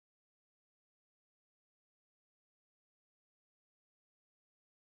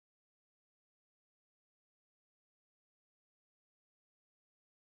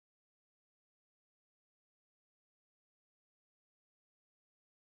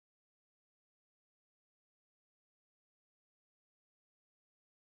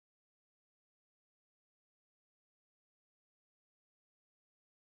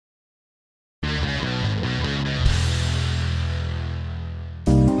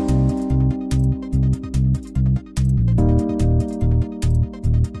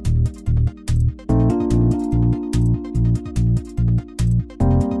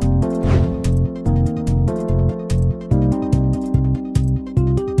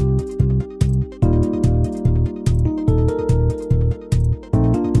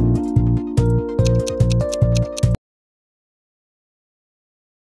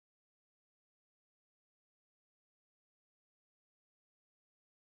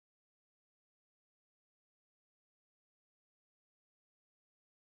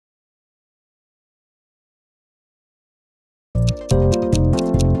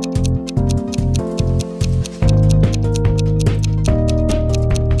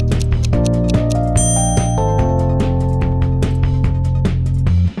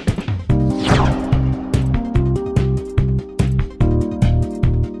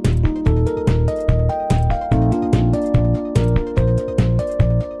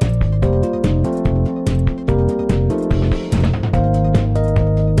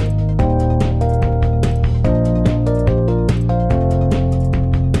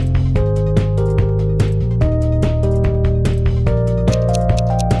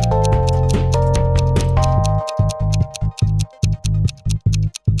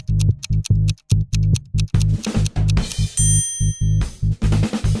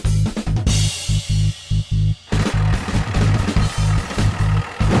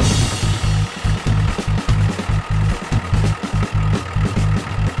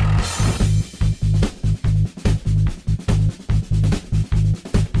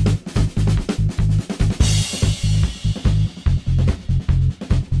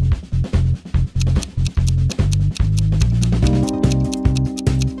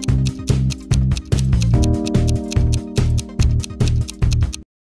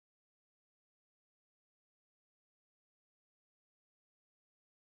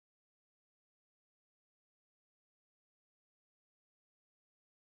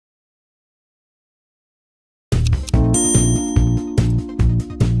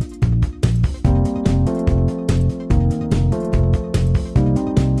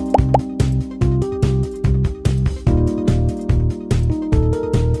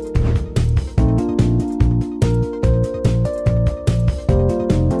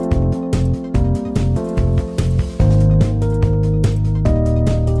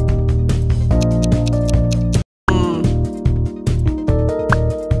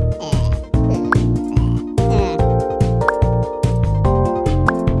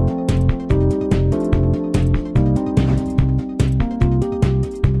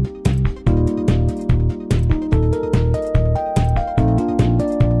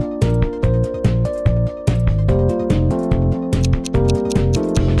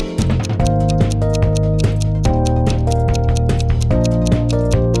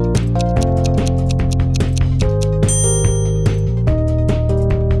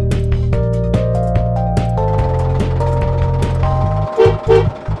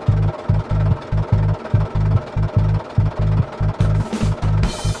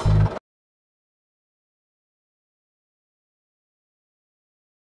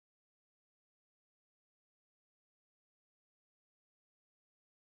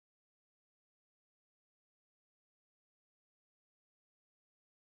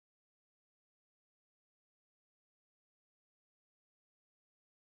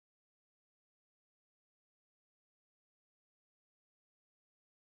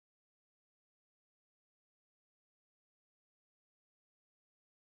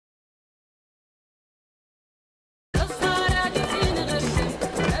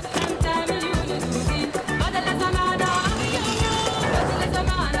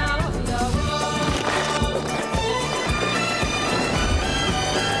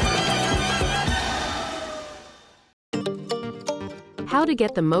How to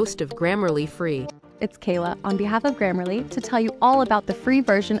get the most of Grammarly free. It's Kayla on behalf of Grammarly to tell you all about the free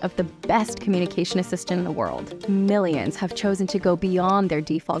version of the best communication assistant in the world. Millions have chosen to go beyond their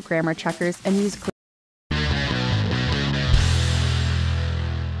default grammar checkers and use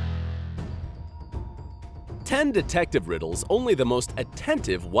 10 detective riddles only the most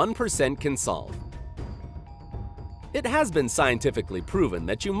attentive 1% can solve. It has been scientifically proven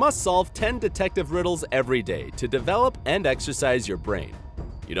that you must solve 10 detective riddles every day to develop and exercise your brain.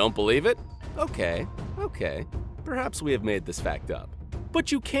 You don't believe it? Okay. Perhaps we have made this fact up.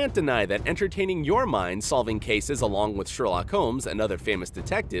 But you can't deny that entertaining your mind solving cases along with Sherlock Holmes and other famous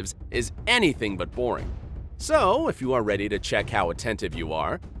detectives is anything but boring. So, if you are ready to check how attentive you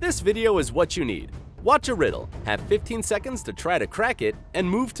are, this video is what you need. Watch a riddle, have 15 seconds to try to crack it, and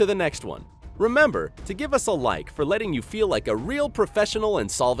move to the next one. Remember to give us a like for letting you feel like a real professional in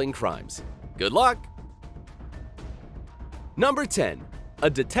solving crimes. Good luck! Number 10. A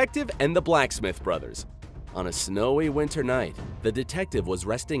Detective and the Blacksmith Brothers. On a snowy winter night, the detective was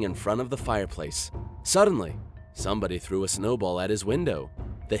resting in front of the fireplace. Suddenly, somebody threw a snowball at his window.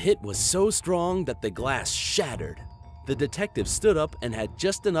 The hit was so strong that the glass shattered. The detective stood up and had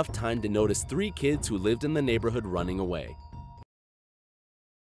just enough time to notice 3 kids who lived in the neighborhood running away.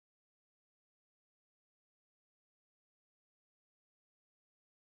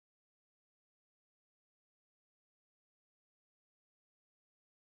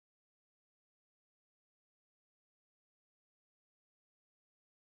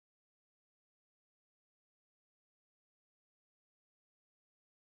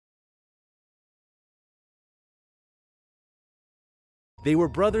 They were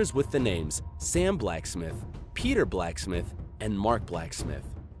brothers with the names Sam Blacksmith, Peter Blacksmith, and Mark Blacksmith.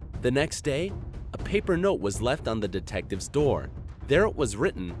 The next day, a paper note was left on the detective's door. There it was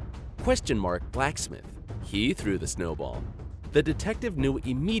written, "Blacksmith." He threw the snowball. The detective knew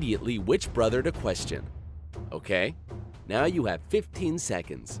immediately which brother to question. Okay, now you have 15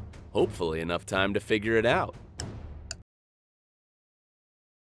 seconds. Hopefully enough time to figure it out.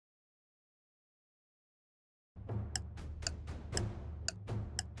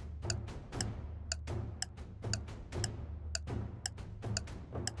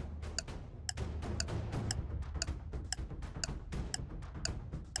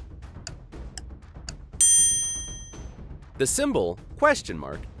 The symbol, ?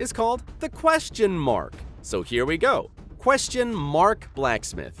 is called the question mark. So here we go.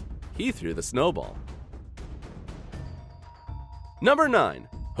 Blacksmith. He threw the snowball. Number 9.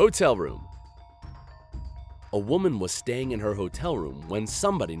 Hotel room. A woman was staying in her hotel room when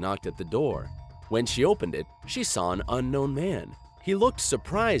somebody knocked at the door. When she opened it, she saw an unknown man. He looked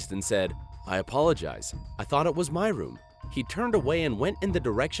surprised and said, "I apologize. I thought it was my room." He turned away and went in the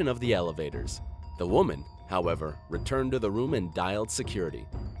direction of the elevators. The woman, however, returned to the room and dialed security.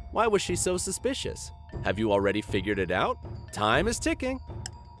 Why was she so suspicious? Have you already figured it out? Time is ticking.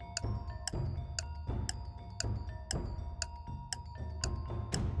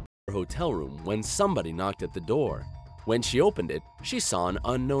 Her hotel room when somebody knocked at the door. When she opened it, she saw an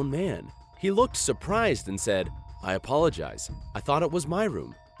unknown man. He looked surprised and said, "I apologize. I thought it was my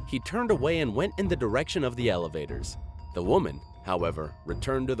room." He turned away and went in the direction of the elevators. The woman, however,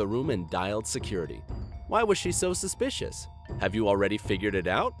 returned to the room and dialed security. Why was she so suspicious? Have you already figured it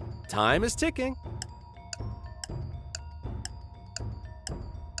out? Time is ticking.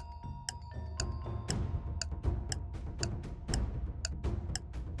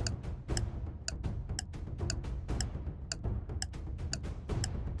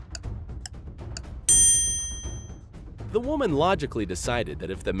 The woman logically decided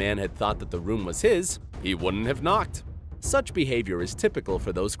that if the man had thought that the room was his, he wouldn't have knocked. Such behavior is typical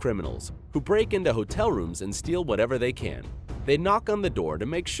for those criminals who break into hotel rooms and steal whatever they can. They knock on the door to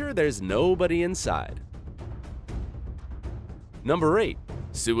make sure there's nobody inside. Number 8.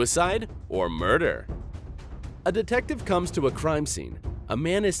 Suicide or murder. A detective comes to a crime scene. A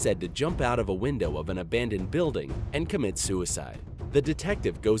man is said to jump out of a window of an abandoned building and commit suicide. The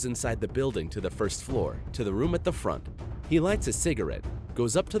detective goes inside the building to the first floor, to the room at the front. He lights a cigarette,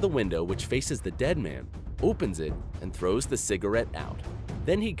 goes up to the window which faces the dead man, opens it, and throws the cigarette out.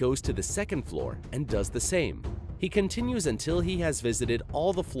 Then he goes to the second floor and does the same. He continues until he has visited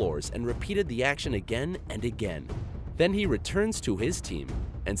all the floors and repeated the action again and again. Then he returns to his team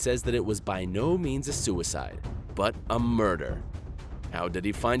and says that it was by no means a suicide, but a murder. How did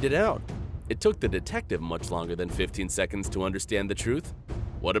he find it out? It took the detective much longer than 15 seconds to understand the truth.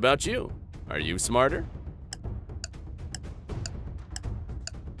 What about you? Are you smarter?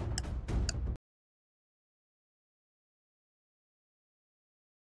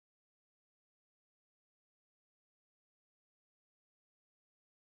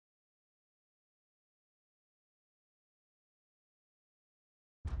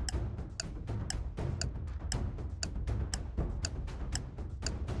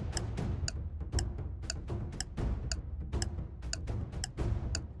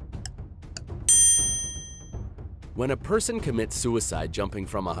 When a person commits suicide jumping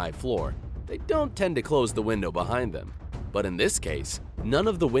from a high floor, they don't tend to close the window behind them. But in this case, none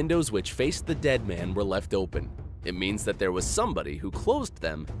of the windows which faced the dead man were left open. It means that there was somebody who closed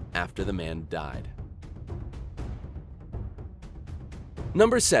them after the man died.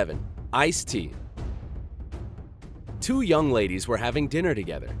 Number 7. Iced tea. Two young ladies were having dinner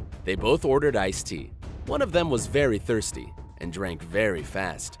together. They both ordered iced tea. One of them was very thirsty and drank very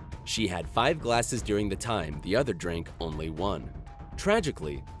fast. She had 5 glasses during the time, the other drank only 1.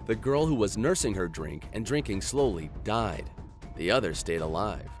 Tragically, the girl who was nursing her drink and drinking slowly died. The other stayed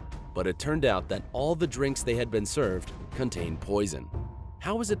alive, but it turned out that all the drinks they had been served contained poison.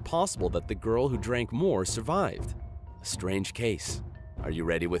 How is it possible that the girl who drank more survived? A strange case. Are you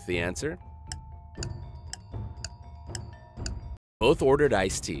ready with the answer? Both ordered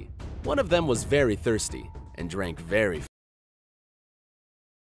iced tea. One of them was very thirsty and drank very fast.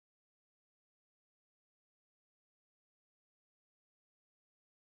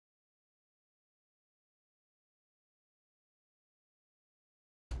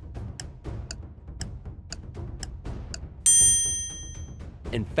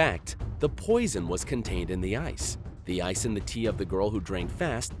 In fact, the poison was contained in the ice. The ice in the tea of the girl who drank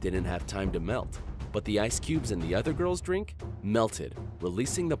fast didn't have time to melt, but the ice cubes in the other girl's drink melted,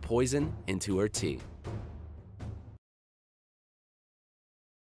 releasing the poison into her tea.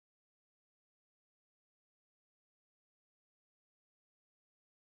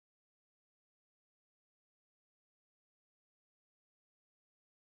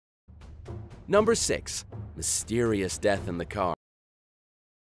 Number 6. Mysterious death in the car.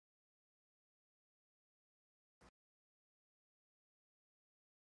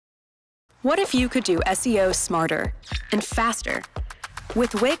 What if you could do SEO smarter and faster?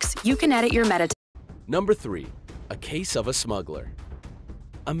 With Wix, you can edit your meta. Number 3. A case of a smuggler.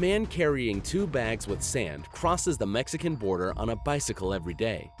 A man carrying 2 bags with sand crosses the Mexican border on a bicycle every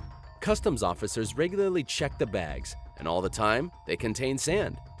day. Customs officers regularly check the bags, and all the time, they contain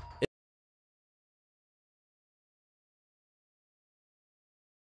sand.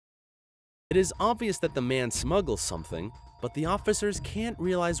 It is obvious that the man smuggles something, but the officers can't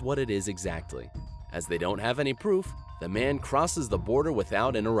realize what it is exactly. As they don't have any proof, the man crosses the border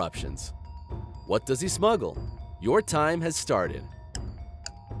without interruptions. What does he smuggle? Your time has started.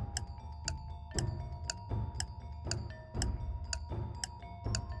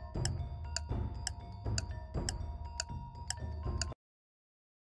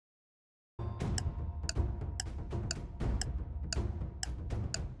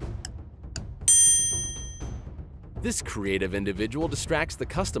 This creative individual distracts the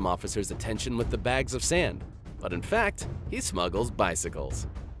custom officer's attention with the bags of sand, but in fact, he smuggles bicycles.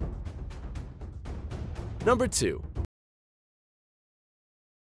 Number 2.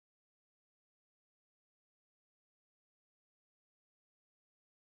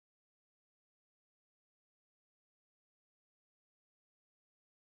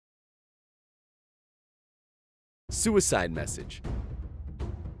 Suicide message.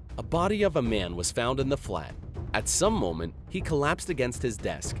 A body of a man was found in the flat. At some moment, he collapsed against his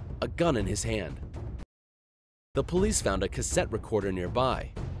desk, a gun in his hand. The police found a cassette recorder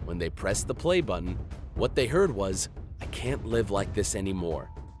nearby. When they pressed the play button, what they heard was, "I can't live like this anymore."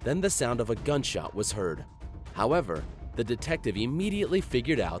 Then the sound of a gunshot was heard. However, the detective immediately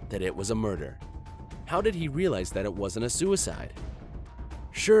figured out that it was a murder. How did he realize that it wasn't a suicide?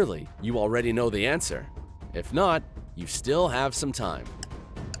 Surely, you already know the answer. If not, you still have some time.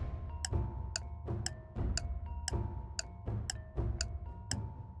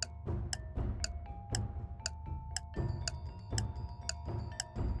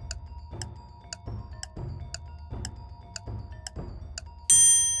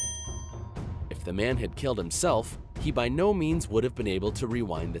 If the man had killed himself, he by no means would have been able to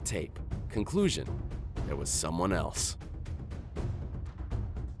rewind the tape. Conclusion: there was someone else.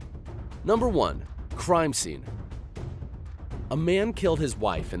 Number 1. Crime scene. A man killed his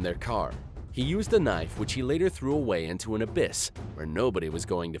wife in their car. He used a knife which he later threw away into an abyss where nobody was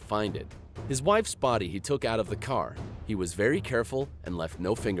going to find it. His wife's body he took out of the car. He was very careful and left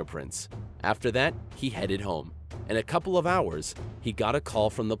no fingerprints. After that, he headed home. In a couple of hours, he got a call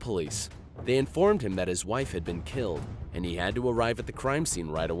from the police. They informed him that his wife had been killed, and he had to arrive at the crime scene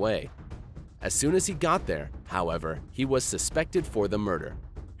right away. As soon as he got there, however, he was suspected for the murder.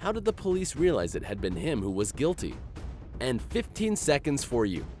 How did the police realize it had been him who was guilty? And 15 seconds for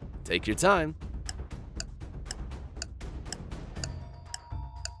you. Take your time.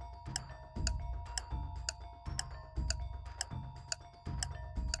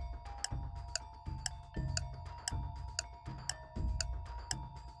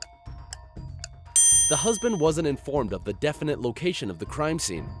 The husband wasn't informed of the definite location of the crime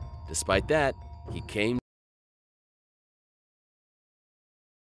scene. Despite that, he came